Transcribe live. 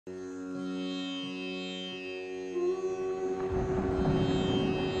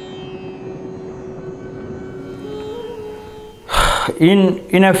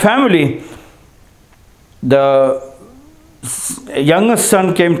in a family, the youngest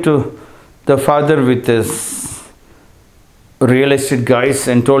son came to the father with his real estate guys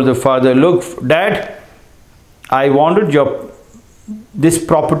and told the father, look, Dad, I wanted this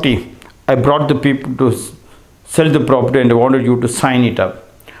property. I brought the people to sell the property and I wanted you to sign it up.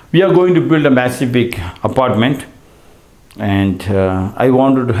 We are going to build a massive big apartment and I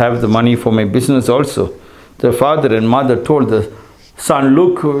wanted to have the money for my business also. The father and mother told the son,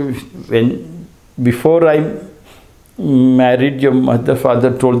 look, before I married your mother,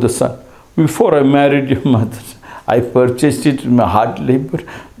 father told the son, before I married your mother, I purchased it with my hard labor.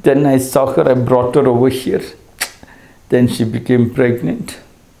 Then I saw her, I brought her over here. Then she became pregnant.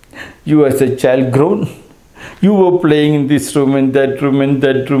 You as a child grown. You were playing in this room, in that room, in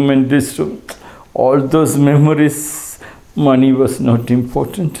that room, in this room. All those memories, money was not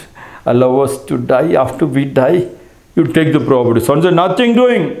important. Allow us to die. After we die, you take the property. Sons are nothing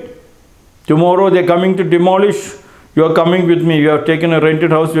doing. Tomorrow they're coming to demolish. You are coming with me. You have taken a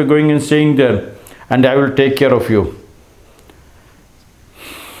rented house. We are going and staying there. And I will take care of you.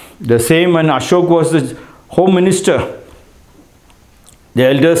 The same when Ashok was the home minister. The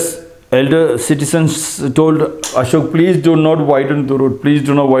elder citizens told Ashok, please do not widen the road. Please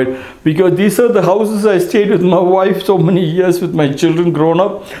do not widen. Because these are the houses I stayed with my wife so many years, with my children grown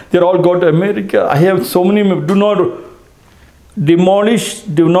up. They're all got to America. I have so many. Do not demolish,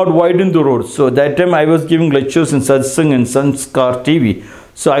 do not widen the road. So that time I was giving lectures in Satsang and Sanskar TV.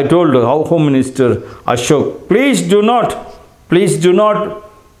 So I told our Home Minister Ashok, please do not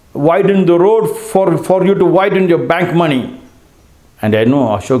widen the road for you to widen your bank money. And I know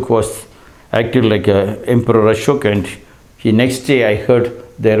Ashok was acting like Emperor Ashok, and next day I heard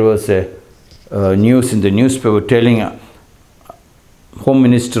there was a news in the newspaper telling Home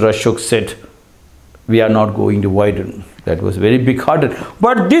Minister Ashok said, we are not going to widen. That was very big-hearted.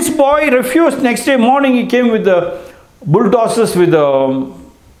 But this boy refused. Next day morning he came with the bulldozers with a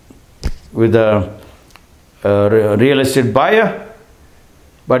real estate buyer.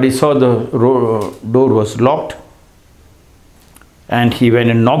 But he saw the door was locked. And he went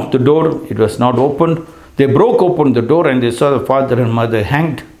and knocked the door. It was not opened. They broke open the door and they saw the father and mother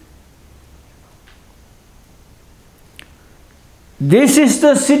hanged. This is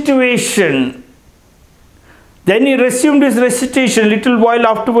the situation. Then he resumed his recitation. Little while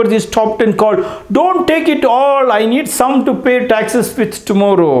afterwards he stopped and called, don't take it all. I need some to pay taxes with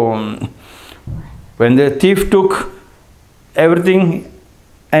tomorrow. When the thief took everything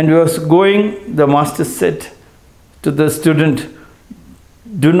and was going, the master said to the student,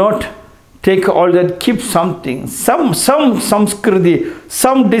 do not take all that, keep something, some samskriti,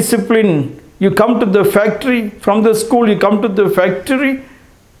 some discipline. You come to the factory, from the school you come to the factory.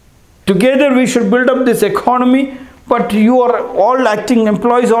 Together we should build up this economy, but you are all acting,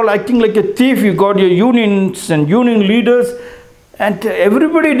 employees all acting like a thief. You got your unions and union leaders and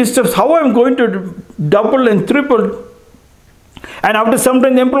everybody disturbs. How I am going to double and triple? And after some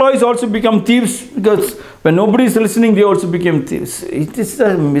time the employees also become thieves, because when nobody is listening they also become thieves. It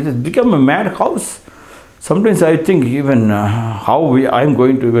has become a madhouse. Sometimes I think even how I am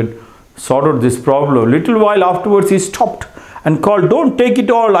going to even sort out this problem. Little while afterwards he stopped and called, don't take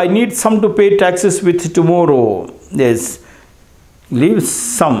it all. I need some to pay taxes with tomorrow. Yes, leave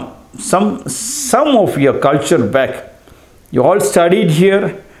some of your culture back. You all studied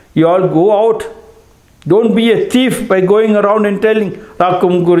here. You all go out. Don't be a thief by going around and telling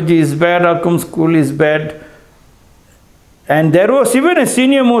Rakum Guruji is bad, Rakum school is bad. And there was even a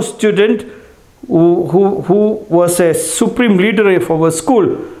senior most student who was a supreme leader of our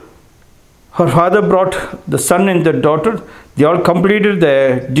school. Her father brought the son and the daughter. They all completed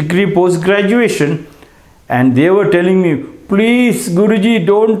their degree post-graduation. And they were telling me, please Guruji,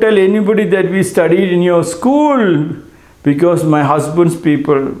 don't tell anybody that we studied in your school. Because my husband's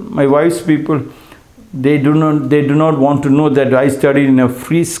people, my wife's people, they do not want to know that I studied in a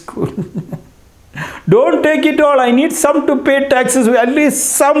free school. Don't take it all. I need some to pay taxes. At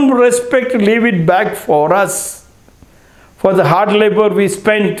least some respect, leave it back for us. For the hard labor we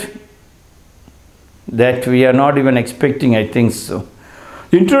spent, that we are not even expecting, I think so.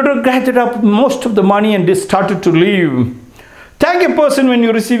 The intruder gathered up most of the money and they started to leave. Thank a person when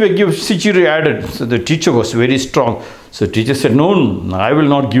you receive a gift, Sichiri added. So the teacher was very strong. So the teacher said, no, I will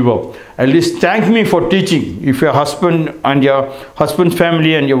not give up. At least thank me for teaching. If your husband and your husband's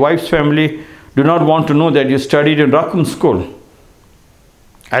family and your wife's family do not want to know that you studied in Rakum school,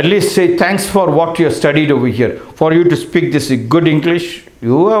 at least say thanks for what you have studied over here. For you to speak this good English,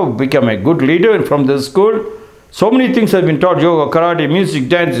 you have become a good leader from the school. So many things have been taught, yoga, karate, music,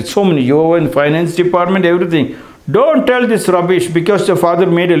 dance, so many, yoga in finance department, everything. Don't tell this rubbish because the father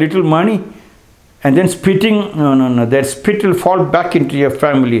made a little money and then spitting. No. That spit will fall back into your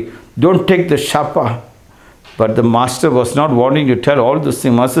family. Don't take the shapa. But the master was not wanting to tell all this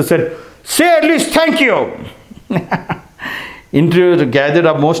thing. Master said, say at least thank you. Interviewers gathered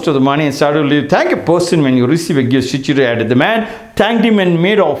up most of the money and started to leave. Thank a person when you receive a gift, Shichiri added. The man thanked him and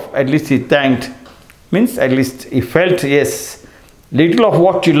made off. At least he thanked. Means at least he felt, yes, little of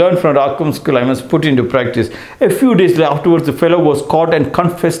what you learned from Rakum school I must put into practice. A few days afterwards, the fellow was caught and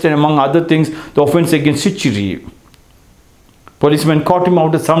confessed, and among other things, the offense against Shichiri. Policemen caught him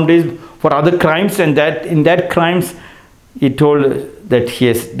after some days for other crimes, and that in that crimes, he told that he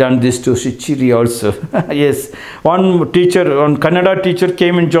has done this to Shichiri also. Yes, one Kannada teacher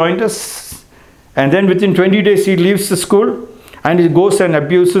came and joined us, and then within 20 days he leaves the school and he goes and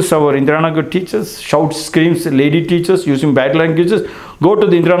abuses our Indiranagar teachers, shouts, screams, lady teachers using bad languages. Go to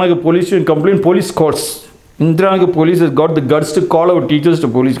the Indiranagar police and complain. Police calls. Indiranagar police has got the guts to call our teachers to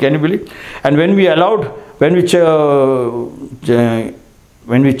police. Can you believe? And when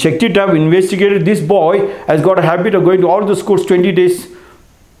we checked it up, investigated, this boy has got a habit of going to all the schools 20 days,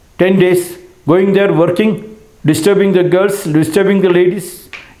 10 days, going there, working, disturbing the girls, disturbing the ladies.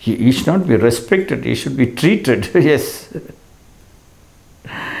 He should not be respected. He should be treated. Yes.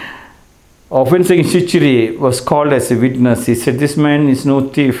 Offense against Shichiri was called as a witness. He said, this man is no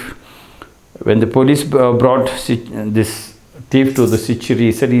thief. When the police brought this thief to the Shichiri,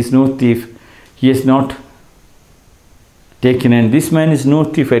 he said, he is no thief. He has not taken, and this man is no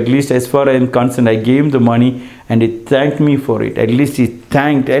thief, at least as far as I am concerned. I gave him the money and he thanked me for it. At least he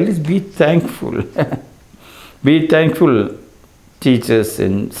thanked. At least be thankful. Be thankful, teachers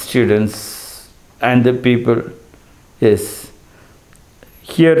and students and the people. Yes.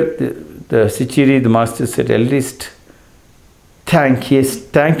 Here the Shichiri, the master said, at least thank. He has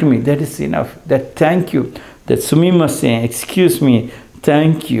thanked me. That is enough. That thank you. That sumimasen, excuse me,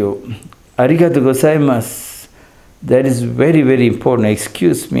 thank you. Arigato gozaimasu. That is very, very important.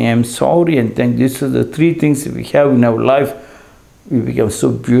 Excuse me, I am sorry and thank you. These are the three things we have in our life. We become so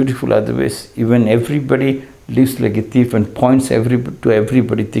beautiful. Otherwise, even everybody lives like a thief and points to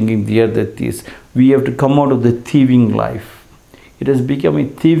everybody thinking they are the thieves. We have to come out of the thieving life. It has become a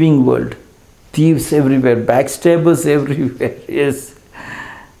thieving world. Thieves everywhere, backstabbers everywhere. Yes.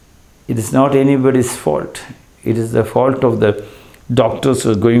 It is not anybody's fault. It is the fault of the doctors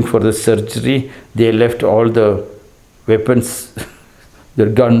who are going for the surgery. They left all the weapons, their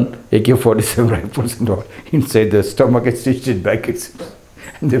gun, AK-47 rifles and all, inside the stomach and stitched it back.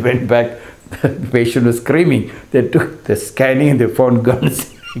 And they went back. The patient was screaming. They took the scanning and they found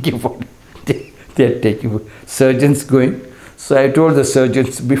guns. They are taking surgeons going. So I told the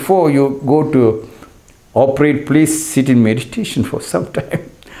surgeons, before you go to operate, please sit in meditation for some time.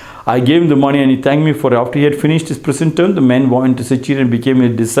 I gave him the money and he thanked me for it. After he had finished his present term, the man went to Shichiri and became a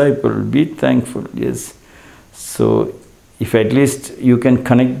disciple. Be thankful, yes. So if at least you can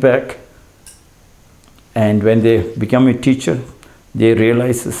connect back, and when they become a teacher, they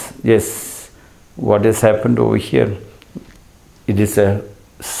realize, yes, what has happened over here. It is a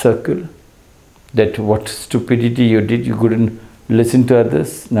circle. That what stupidity you did, you couldn't listen to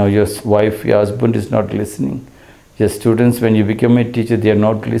others. Now your wife, your husband is not listening. Your students, when you become a teacher, they are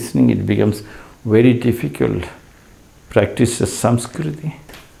not listening. It becomes very difficult. Practice the Samskriti.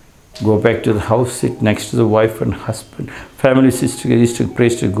 Go back to the house, sit next to the wife and husband. Family sits together,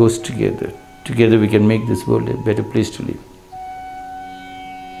 prays to goes together. Together we can make this world a better place to live.